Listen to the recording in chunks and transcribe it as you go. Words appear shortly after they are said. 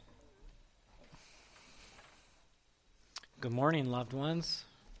Good morning, loved ones.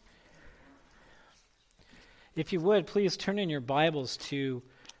 If you would, please turn in your Bibles to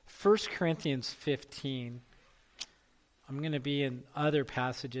 1 Corinthians 15. I'm going to be in other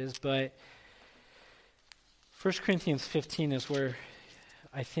passages, but 1 Corinthians 15 is where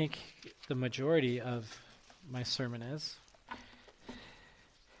I think the majority of my sermon is.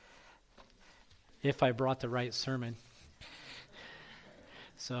 If I brought the right sermon.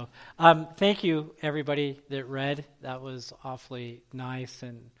 So, thank you, everybody that read. That was awfully nice,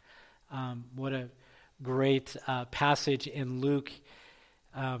 and what a great passage in Luke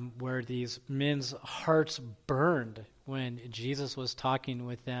where these men's hearts burned when Jesus was talking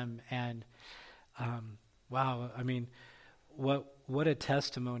with them. And wow, I mean, what a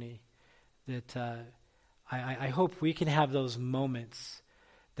testimony that I hope we can have those moments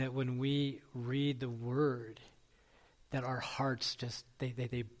that when we read the Word, that our hearts just,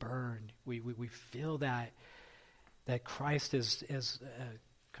 they burn. We feel that Christ is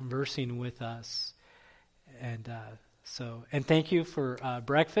conversing with us. And and thank you for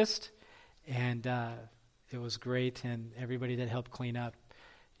breakfast. And it was great. And everybody that helped clean up,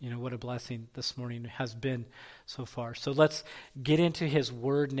 what a blessing this morning has been so far. So let's get into His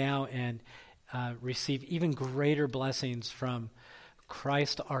Word now and receive even greater blessings from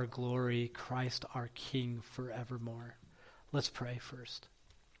Christ our glory, Christ our King forevermore. Let's pray first.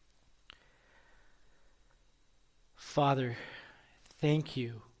 Father, thank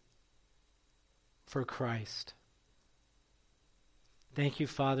you for Christ. Thank you,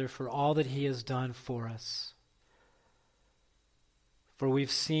 Father, for all that He has done for us. For we've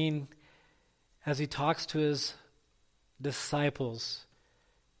seen, as He talks to His disciples,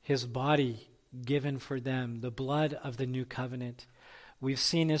 His body given for them, the blood of the new covenant. We've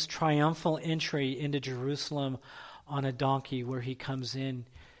seen His triumphal entry into Jerusalem on a donkey, where He comes in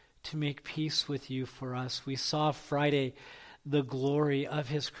to make peace with you for us. We saw Friday the glory of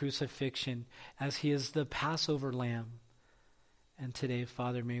His crucifixion as He is the Passover lamb. And today,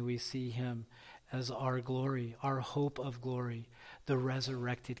 Father, may we see Him as our glory, our hope of glory, the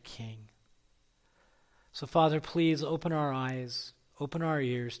resurrected King. So, Father, please open our eyes, open our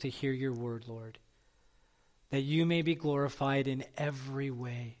ears to hear your word, Lord, that you may be glorified in every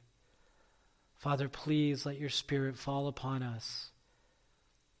way. Father, please let your Spirit fall upon us,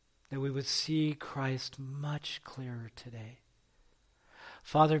 that we would see Christ much clearer today.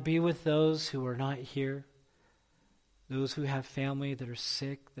 Father, be with those who are not here, those who have family that are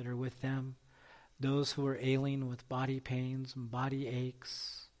sick, that are with them, those who are ailing with body pains and body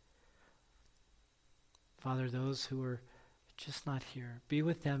aches. Father, those who are just not here, be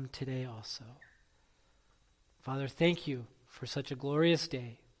with them today also. Father, thank you for such a glorious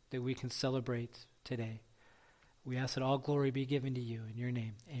day that we can celebrate today. We ask that all glory be given to you. In your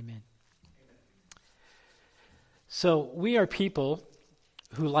name, amen. So we are people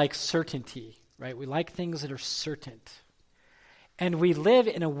who like certainty, right? We like things that are certain. And we live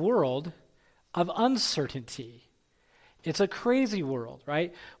in a world of uncertainty. It's a crazy world,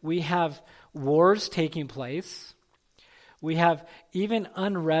 right? We have wars taking place. We have even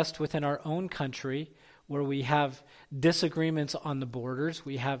unrest within our own country, where we have disagreements on the borders.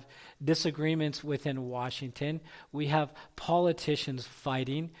 We have disagreements within Washington. We have politicians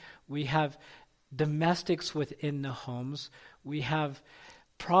fighting. We have domestics within the homes. We have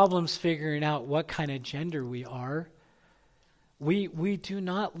problems figuring out what kind of gender we are. We do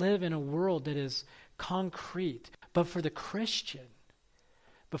not live in a world that is concrete. But for the Christian,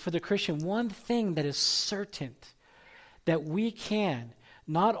 one thing that is certain, that we can,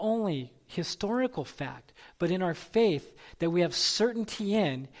 not only historical fact, but in our faith that we have certainty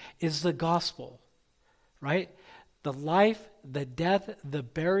in, is the gospel, right? The life, the death, the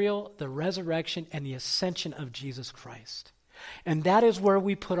burial, the resurrection, and the ascension of Jesus Christ. And that is where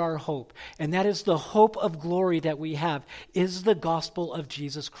we put our hope. And that is the hope of glory that we have, is the gospel of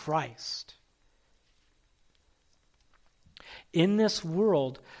Jesus Christ. In this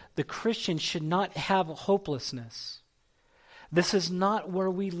world, the Christian should not have hopelessness. This is not where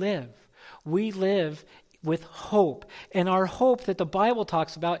we live. We live with hope. And our hope that the Bible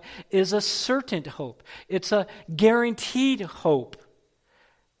talks about is a certain hope. It's a guaranteed hope.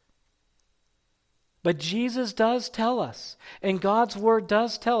 But Jesus does tell us, and God's Word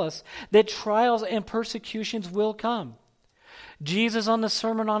does tell us, that trials and persecutions will come. Jesus on the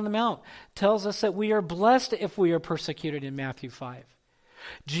Sermon on the Mount tells us that we are blessed if we are persecuted in Matthew 5.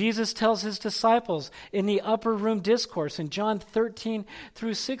 Jesus tells his disciples in the upper room discourse in John 13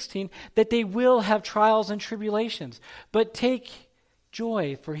 through 16 that they will have trials and tribulations. But take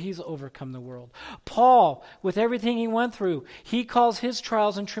joy, for he's overcome the world. Paul, with everything he went through, he calls his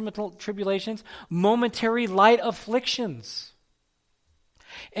trials and tribulations momentary light afflictions.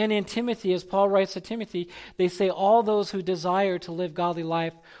 And in Timothy, as Paul writes to Timothy, they say all those who desire to live godly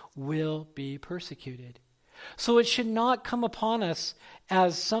life will be persecuted. So it should not come upon us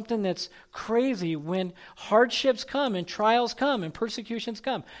as something that's crazy when hardships come and trials come and persecutions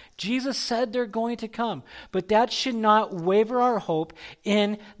come. Jesus said they're going to come, but that should not waver our hope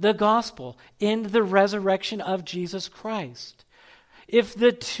in the gospel, in the resurrection of Jesus Christ. If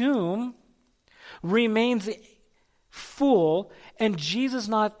the tomb remains full and Jesus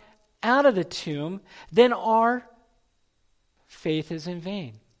not out of the tomb, then our faith is in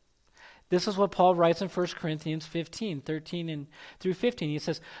vain. This is what Paul writes in 1 Corinthians 15, 13 through 15. He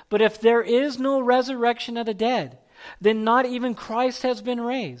says, "But if there is no resurrection of the dead, then not even Christ has been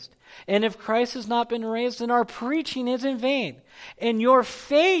raised. And if Christ has not been raised, then our preaching is in vain, and your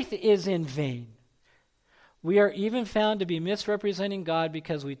faith is in vain. We are even found to be misrepresenting God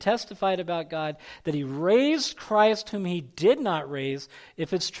because we testified about God that he raised Christ whom he did not raise,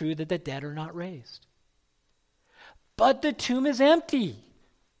 if it's true that the dead are not raised. But the tomb is empty.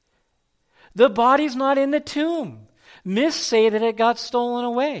 The body's not in the tomb. Myths say that it got stolen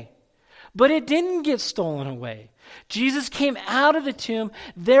away, but it didn't get stolen away. Jesus came out of the tomb.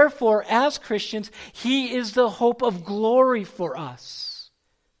 Therefore, as Christians, he is the hope of glory for us.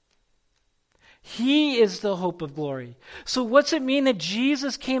 He is the hope of glory. So what's it mean that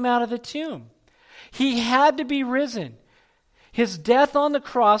Jesus came out of the tomb? He had to be risen. His death on the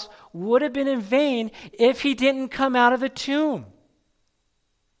cross would have been in vain if he didn't come out of the tomb.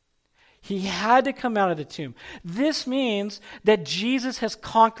 He had to come out of the tomb. This means that Jesus has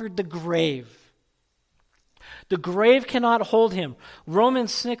conquered the grave. The grave cannot hold him.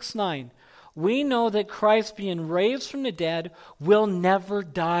 Romans 6:9. We know that Christ, being raised from the dead, will never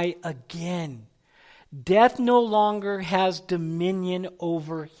die again. Death no longer has dominion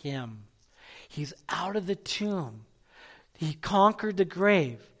over him. He's out of the tomb. He conquered the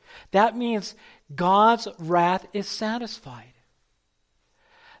grave. That means God's wrath is satisfied.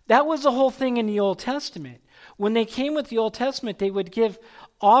 That was the whole thing in the Old Testament. When they came with the Old Testament, they would give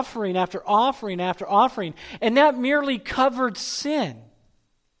offering after offering after offering, and that merely covered sin.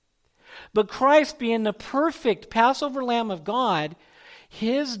 But Christ, being the perfect Passover Lamb of God,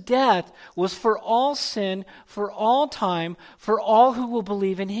 his death was for all sin, for all time, for all who will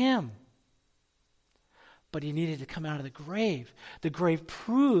believe in him. But he needed to come out of the grave. The grave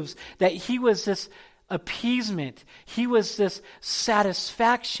proves that he was this appeasement. He was this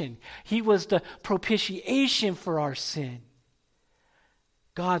satisfaction. He was the propitiation for our sin.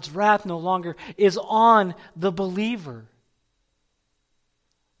 God's wrath no longer is on the believer,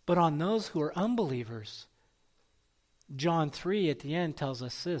 but on those who are unbelievers. John 3 at the end tells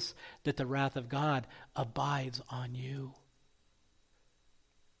us this, that the wrath of God abides on you.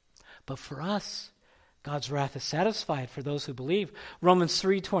 But for us, God's wrath is satisfied for those who believe. Romans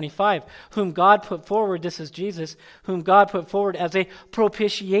 3:25, whom God put forward, this is Jesus, whom God put forward as a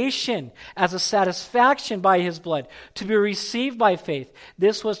propitiation, as a satisfaction by his blood, to be received by faith.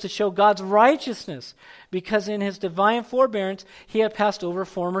 This was to show God's righteousness, because in his divine forbearance he had passed over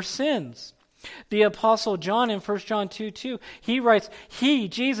former sins. The Apostle John in 1 John 2:2, he writes, he,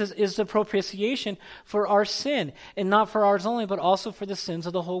 Jesus, is the propitiation for our sin, and not for ours only, but also for the sins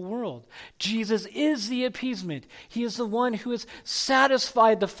of the whole world. Jesus is the appeasement. He is the one who has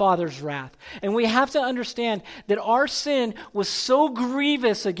satisfied the Father's wrath. And we have to understand that our sin was so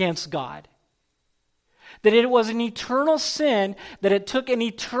grievous against God, that it was an eternal sin, that it took an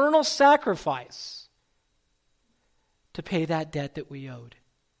eternal sacrifice to pay that debt that we owed.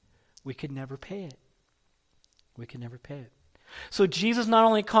 We could never pay it. We could never pay it. So Jesus not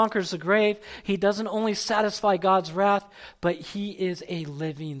only conquers the grave, he doesn't only satisfy God's wrath, but he is a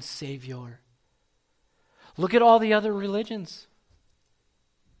living Savior. Look at all the other religions.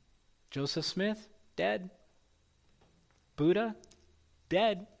 Joseph Smith, dead. Buddha,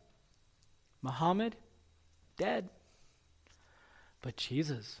 dead. Muhammad, dead. But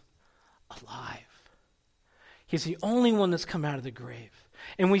Jesus, alive. He's the only one that's come out of the grave.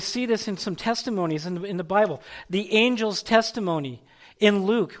 And we see this in some testimonies in the Bible. The angel's testimony in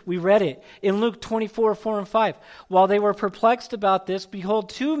Luke, we read it. In Luke 24:4-5. While they were perplexed about this, behold,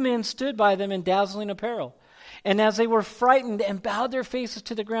 2 men stood by them in dazzling apparel. And as they were frightened and bowed their faces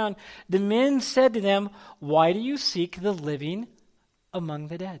to the ground, the men said to them, why do you seek the living among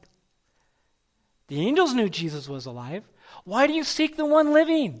the dead? The angels knew Jesus was alive. Why do you seek the one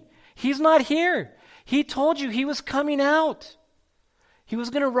living? He's not here. He told you he was coming out. He was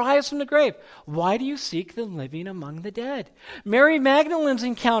going to rise from the grave. Why do you seek the living among the dead? Mary Magdalene's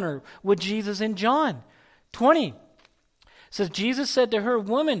encounter with Jesus in John 20 says, Jesus said to her,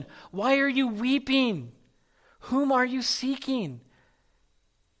 "Woman, why are you weeping? Whom are you seeking?"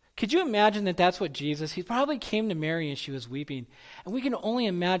 Could you imagine that that's what he probably came to Mary and she was weeping. And we can only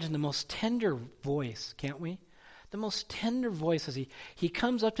imagine the most tender voice, can't we? The most tender voice as he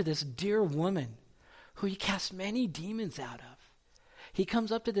comes up to this dear woman who he cast many demons out of. He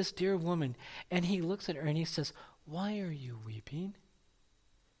comes up to this dear woman and he looks at her and he says, "Why are you weeping?"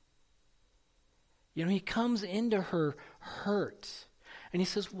 You know, he comes into her hurt and he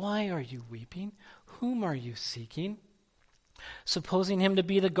says, "Why are you weeping? Whom are you seeking?" Supposing him to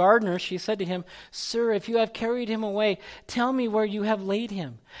be the gardener, she said to him, "Sir, if you have carried him away, tell me where you have laid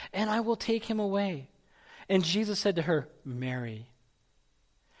him, and I will take him away." And Jesus said to her, "Mary."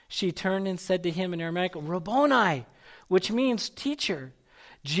 She turned and said to him in Aramaic, "Rabboni," which means teacher.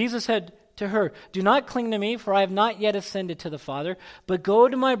 Jesus said to her, "Do not cling to me, for I have not yet ascended to the Father, but go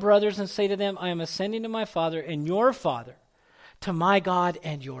to my brothers and say to them, I am ascending to my Father and your Father, to my God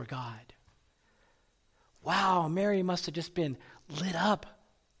and your God." Wow, Mary must have just been lit up.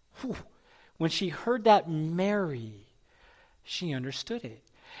 Whew. When she heard that Mary, she understood it.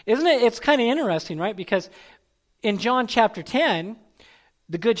 Isn't it? It's kind of interesting, right? Because in John chapter 10,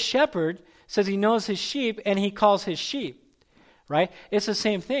 the good shepherd says he knows his sheep and he calls his sheep, right? It's the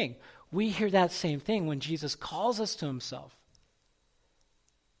same thing. We hear that same thing when Jesus calls us to himself.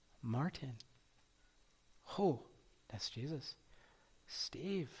 Martin. Oh, that's Jesus.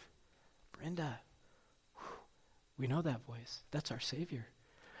 Steve. Brenda. We know that voice. That's our Savior.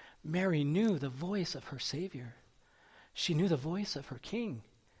 Mary knew the voice of her Savior. She knew the voice of her King.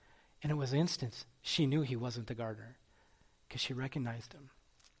 And it was instant. She knew he wasn't the gardener because she recognized him.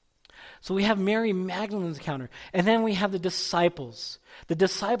 So we have Mary Magdalene's encounter. And then we have the disciples. The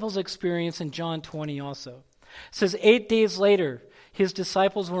disciples' experience in John 20 also. It says 8 days later, his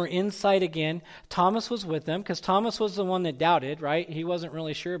disciples were inside again. Thomas was with them because Thomas was the one that doubted, right? He wasn't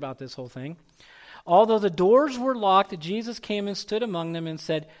really sure about this whole thing. Although the doors were locked, Jesus came and stood among them and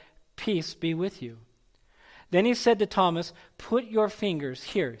said, "Peace be with you." Then he said to Thomas, "Put your fingers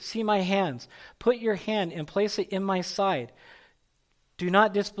here. See my hands. Put your hand and place it in my side. Do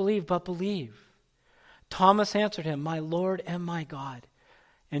not disbelieve, but believe." Thomas answered him, "My Lord and my God."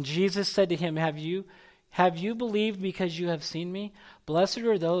 And Jesus said to him, Have you believed because you have seen me? Blessed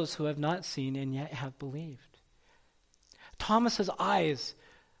are those who have not seen and yet have believed. Thomas's eyes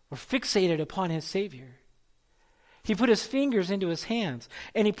were fixated upon his Savior. He put his fingers into his hands,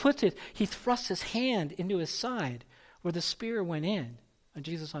 and he thrust his hand into his side where the spear went in on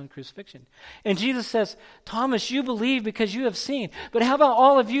Jesus on crucifixion. And Jesus says, "Thomas, you believe because you have seen. But how about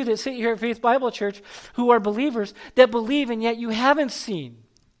all of you that sit here at Faith Bible Church who are believers that believe and yet you haven't seen?"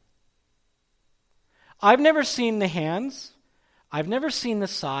 I've never seen the hands. I've never seen the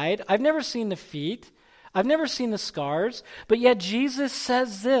side. I've never seen the feet. I've never seen the scars. But yet Jesus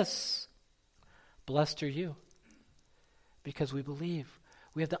says this, "Blessed are you because we believe."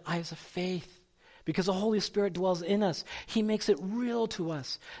 We have the eyes of faith. Because the Holy Spirit dwells in us, he makes it real to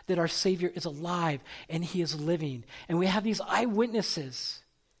us that our Savior is alive and he is living. And we have these eyewitnesses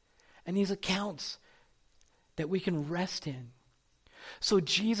and these accounts that we can rest in. So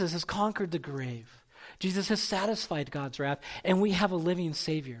Jesus has conquered the grave. Jesus has satisfied God's wrath, and we have a living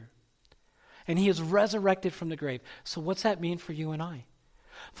Savior. And he is resurrected from the grave. So what's that mean for you and I?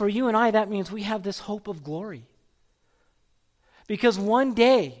 For you and I, that means we have this hope of glory. Because one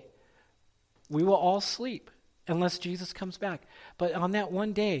day, we will all sleep unless Jesus comes back. But on that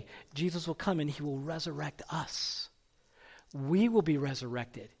one day, Jesus will come and he will resurrect us. We will be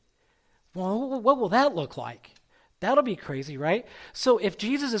resurrected. Well, what will that look like? That'll be crazy, right? So if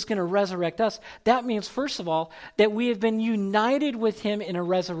Jesus is going to resurrect us, that means, first of all, that we have been united with him in a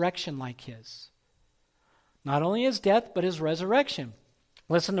resurrection like his. Not only his death, but his resurrection.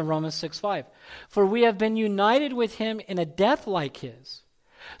 Listen to Romans 6:5. For we have been united with him in a death like his.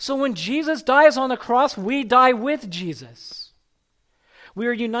 So when Jesus dies on the cross, we die with Jesus. We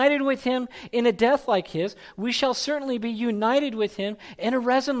are united with him in a death like his. We shall certainly be united with him in a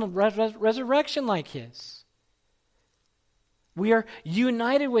resurrection like his. We are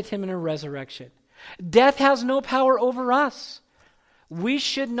united with him in a resurrection. Death has no power over us. We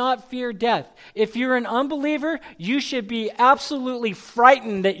should not fear death. If you're an unbeliever, you should be absolutely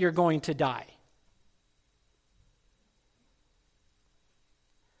frightened that you're going to die.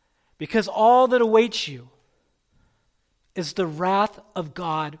 Because all that awaits you is the wrath of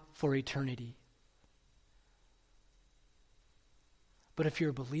God for eternity. But if you're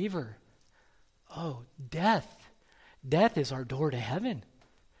a believer, death Death is our door to heaven.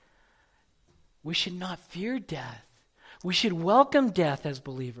 We should not fear death. We should welcome death as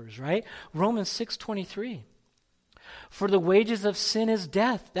believers, right? Romans 6:23. For the wages of sin is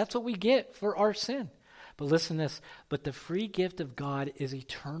death. That's what we get for our sin. But listen to this. But the free gift of God is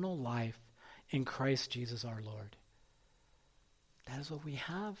eternal life in Christ Jesus our Lord. That is what we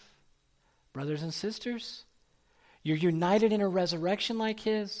have, brothers and sisters. You're united in a resurrection like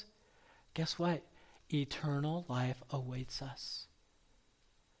his. Guess what? Eternal life awaits us.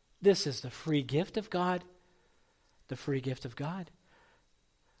 This is the free gift of God. The free gift of God.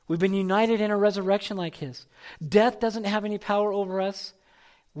 We've been united in a resurrection like his. Death doesn't have any power over us.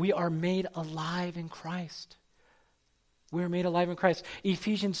 We are made alive in Christ. We are made alive in Christ.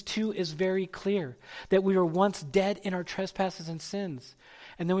 Ephesians 2 is very clear that we were once dead in our trespasses and sins.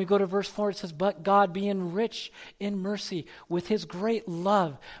 And then we go to verse 4, it says, but God, being rich in mercy, with his great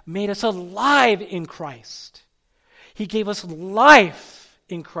love, made us alive in Christ. He gave us life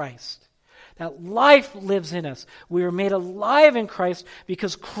in Christ. That life lives in us. We are made alive in Christ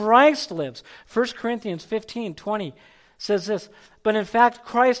because Christ lives. 1 Corinthians 15:20 says this, but in fact,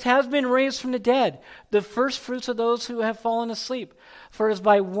 Christ has been raised from the dead, the first fruits of those who have fallen asleep. For as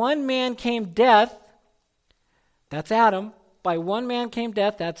by one man came death, that's Adam. By one man came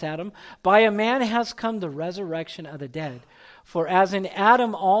death, that's Adam. By a man has come the resurrection of the dead. For as in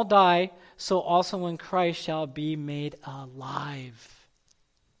Adam all die, so also in Christ shall be made alive.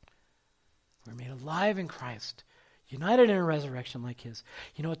 We're made alive in Christ, united in a resurrection like his.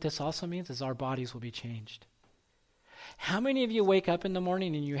 You know what this also means? Is our bodies will be changed. How many of you wake up in the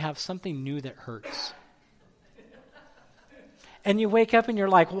morning and you have something new that hurts? And you wake up and you're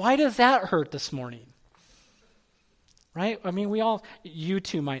like, why does that hurt this morning? Right? I mean, you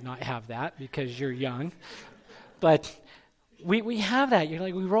two might not have that because you're young, but we have that. You're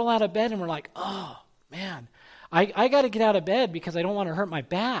like, we roll out of bed and we're like, oh man, I got to get out of bed because I don't want to hurt my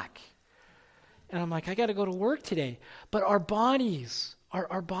back. And I'm like, I got to go to work today. But our bodies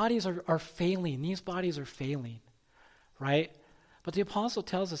are failing. These bodies are failing, right? But the apostle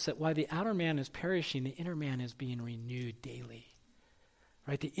tells us that while the outer man is perishing, the inner man is being renewed daily,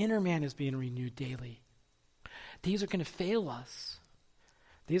 right? The inner man is being renewed daily. These are going to fail us.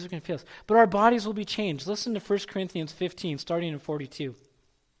 These are going to fail us. But our bodies will be changed. Listen to 1 Corinthians 15, starting in 42.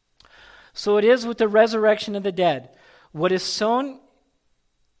 So it is with the resurrection of the dead. What is sown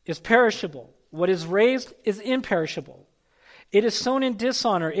is perishable. What is raised is imperishable. It is sown in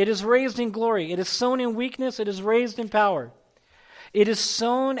dishonor. It is raised in glory. It is sown in weakness. It is raised in power. It is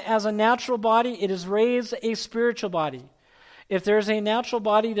sown as a natural body. It is raised a spiritual body. If there is a natural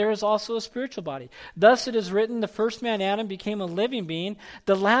body, there is also a spiritual body. Thus it is written, the first man, Adam, became a living being.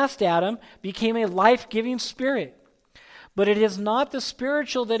 The last Adam became a life-giving spirit. But it is not the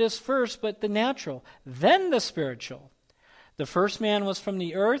spiritual that is first, but the natural, then the spiritual. The first man was from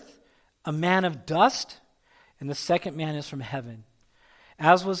the earth, a man of dust, and the second man is from heaven.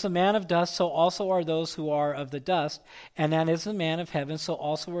 As was the man of dust, so also are those who are of the dust, and that is the man of heaven, so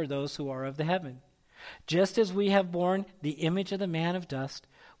also are those who are of the heaven. Just as we have borne the image of the man of dust,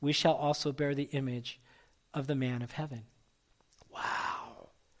 we shall also bear the image of the man of heaven. Wow.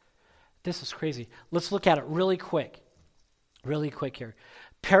 This is crazy. Let's look at it really quick here.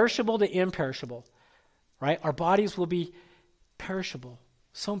 Perishable to imperishable, right? Our bodies will be perishable,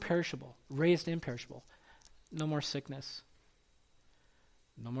 sown perishable, raised imperishable. No more sickness.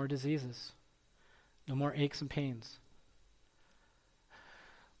 No more diseases. No more aches and pains.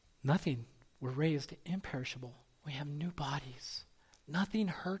 Nothing. We're raised imperishable. We have new bodies. Nothing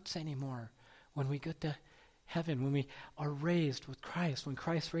hurts anymore when we get to heaven, when we are raised with Christ, when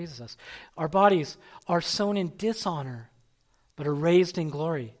Christ raises us. Our bodies are sown in dishonor, but are raised in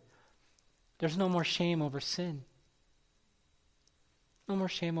glory. There's no more shame over sin. No more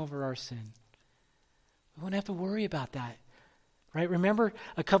shame over our sin. We won't have to worry about that. Right? Remember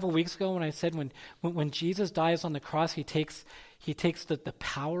a couple weeks ago when I said when Jesus dies on the cross, he takes the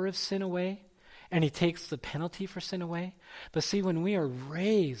power of sin away, and he takes the penalty for sin away. But see, when we are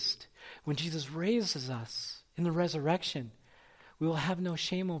raised, when Jesus raises us in the resurrection, we will have no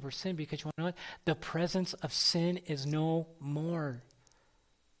shame over sin, because you want to know what? The presence of sin is no more.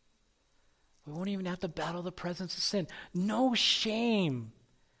 We won't even have to battle the presence of sin. No shame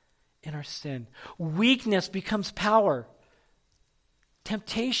in our sin. Weakness becomes power.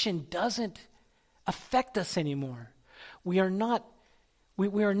 Temptation doesn't affect us anymore. We are not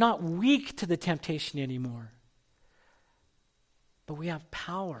weak to the temptation anymore. But we have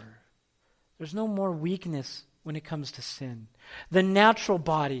power. There's no more weakness when it comes to sin. The natural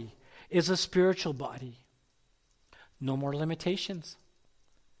body is a spiritual body. No more limitations.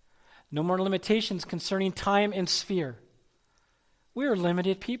 No more limitations concerning time and sphere. We are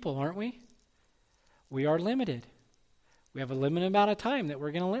limited people, aren't we? We are limited. We have a limited amount of time that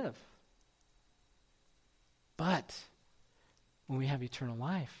we're going to live. But when we have eternal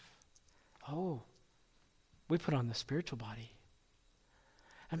life, we put on the spiritual body.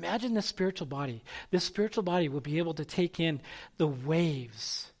 Imagine the spiritual body. This spiritual body will be able to take in the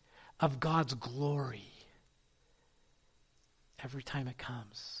waves of God's glory every time it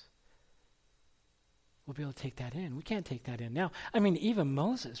comes. We'll be able to take that in. We can't take that in now. I mean, even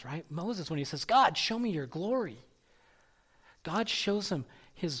Moses, right? Moses, when he says, God, show me your glory. God shows him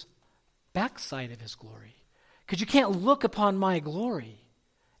his backside of his glory. Because you can't look upon my glory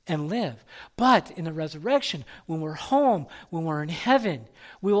and live. But in the resurrection, when we're home, when we're in heaven,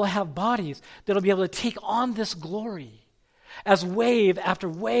 we will have bodies that will be able to take on this glory as wave after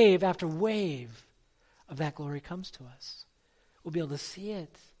wave after wave of that glory comes to us. We'll be able to see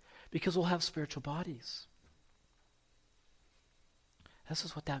it because we'll have spiritual bodies. This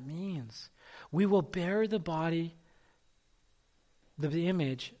is what that means. We will bear the body, the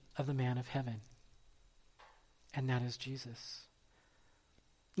image of the man of heaven. And that is Jesus.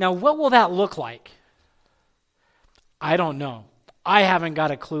 Now, what will that look like? I don't know. I haven't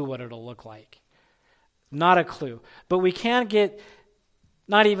got a clue what it'll look like. Not a clue. But we can get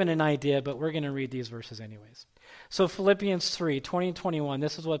not even an idea, but we're going to read these verses anyways. So Philippians 3, 20 and 21,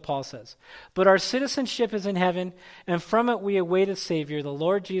 this is what Paul says. But our citizenship is in heaven, and from it we await a Savior, the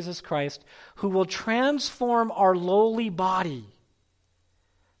Lord Jesus Christ, who will transform our lowly body.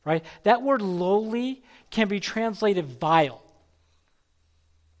 Right? That word lowly can be translated vile.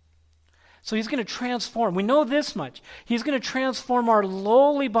 So he's going to transform. We know this much. He's going to transform our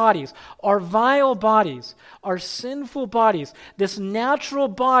lowly bodies, our vile bodies, our sinful bodies, this natural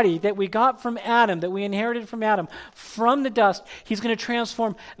body that we got from Adam, that we inherited from Adam, from the dust. He's going to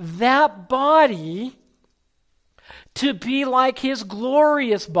transform that body to be like his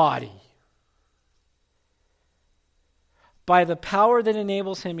glorious body by the power that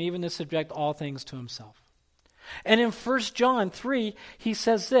enables him even to subject all things to himself. And in 1 John 3, he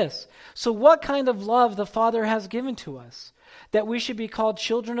says this, so what kind of love the Father has given to us, that we should be called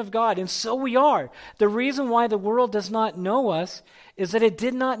children of God, and so we are. The reason why the world does not know us is that it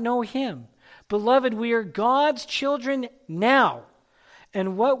did not know him. Beloved, we are God's children now,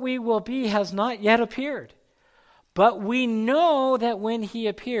 and what we will be has not yet appeared. But we know that when he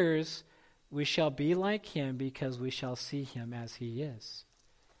appears, we shall be like him because we shall see him as he is.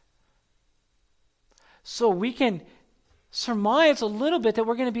 So we can surmise a little bit that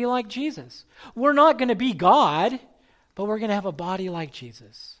we're going to be like Jesus. We're not going to be God, but we're going to have a body like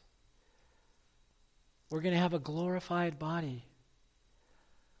Jesus. We're going to have a glorified body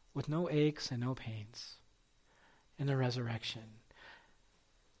with no aches and no pains in the resurrection.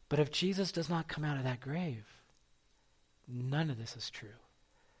 But if Jesus does not come out of that grave, none of this is true.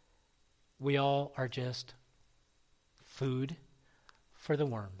 We all are just food for the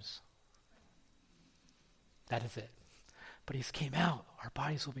worms. That is it. But he's came out. Our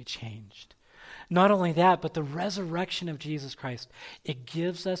bodies will be changed. Not only that, but the resurrection of Jesus Christ, it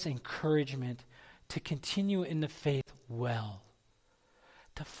gives us encouragement to continue in the faith well,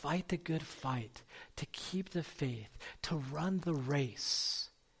 to fight the good fight, to keep the faith, to run the race.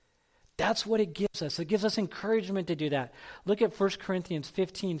 That's what it gives us. It gives us encouragement to do that. Look at 1 Corinthians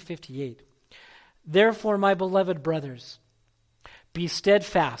 15:58. Therefore, my beloved brothers, be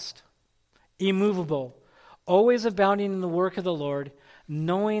steadfast, immovable, always abounding in the work of the Lord,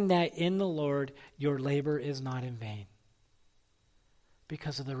 knowing that in the Lord your labor is not in vain.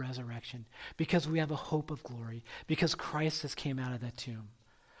 Because of the resurrection, because we have a hope of glory, because Christ has came out of that tomb.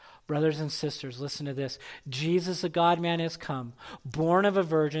 Brothers and sisters, listen to this. Jesus, the God-man, has come, born of a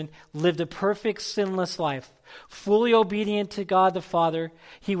virgin, lived a perfect, sinless life, fully obedient to God the Father.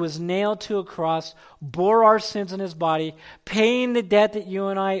 He was nailed to a cross, bore our sins in his body, paying the debt that you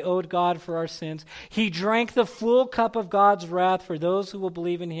and I owed God for our sins. He drank the full cup of God's wrath for those who will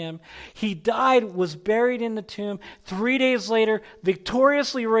believe in him. He died, was buried in the tomb. 3 days later,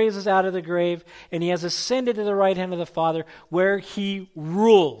 victoriously raises out of the grave, and he has ascended to the right hand of the Father, where he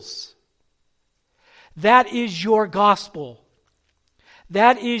rules. That is your gospel.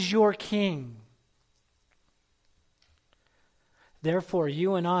 That is your king. Therefore,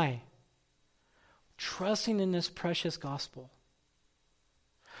 you and I, trusting in this precious gospel,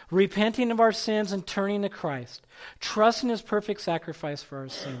 repenting of our sins and turning to Christ, trusting his perfect sacrifice for our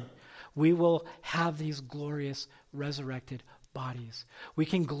sin, we will have these glorious resurrected bodies. We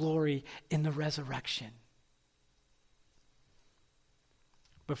can glory in the resurrection.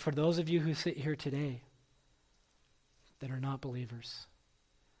 But for those of you who sit here today that are not believers,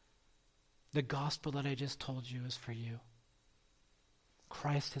 The gospel that I just told you is for you.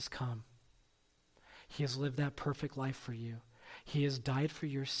 Christ has come. He has lived that perfect life for you. He has died for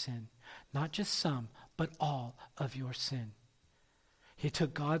your sin. Not just some, but all of your sin. He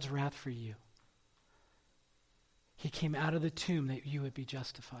took God's wrath for you. He came out of the tomb that you would be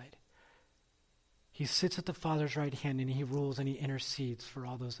justified. He sits at the Father's right hand and he rules and he intercedes for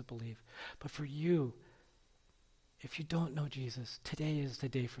all those that believe. But for you, if you don't know Jesus, today is the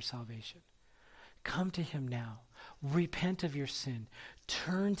day for salvation. Come to him now. Repent of your sin.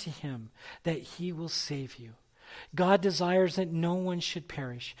 Turn to him that he will save you. God desires that no one should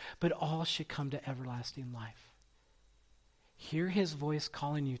perish, but all should come to everlasting life. Hear his voice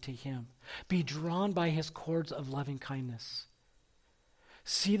calling you to him. Be drawn by his cords of loving kindness.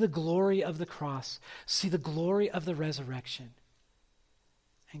 See the glory of the cross. See the glory of the resurrection.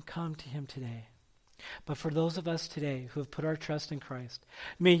 And come to him today. But for those of us today who have put our trust in Christ,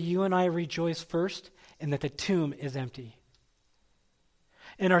 may you and I rejoice first in that the tomb is empty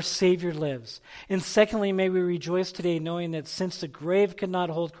and our Savior lives. And secondly, may we rejoice today knowing that since the grave could not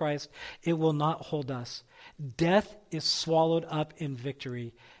hold Christ, it will not hold us. Death is swallowed up in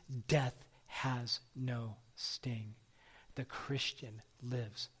victory. Death has no sting. The Christian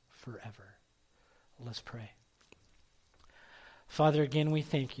lives forever. Let's pray. Father, again, we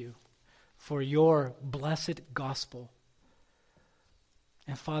thank you for your blessed gospel.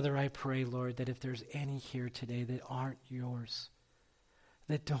 And Father, I pray, Lord, that if there's any here today that aren't yours,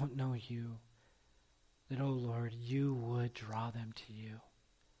 that don't know you, that, oh Lord, you would draw them to you.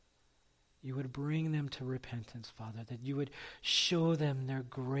 You would bring them to repentance, Father, that you would show them their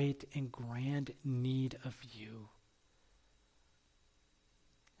great and grand need of you.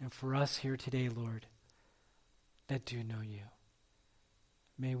 And for us here today, Lord, that do know you,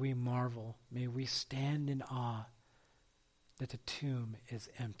 may we marvel, may we stand in awe that the tomb is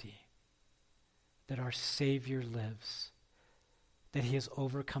empty, that our Savior lives, that he has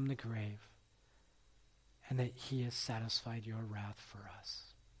overcome the grave, and that he has satisfied your wrath for us.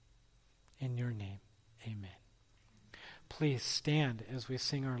 In your name, amen. Please stand as we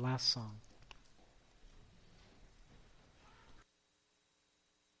sing our last song.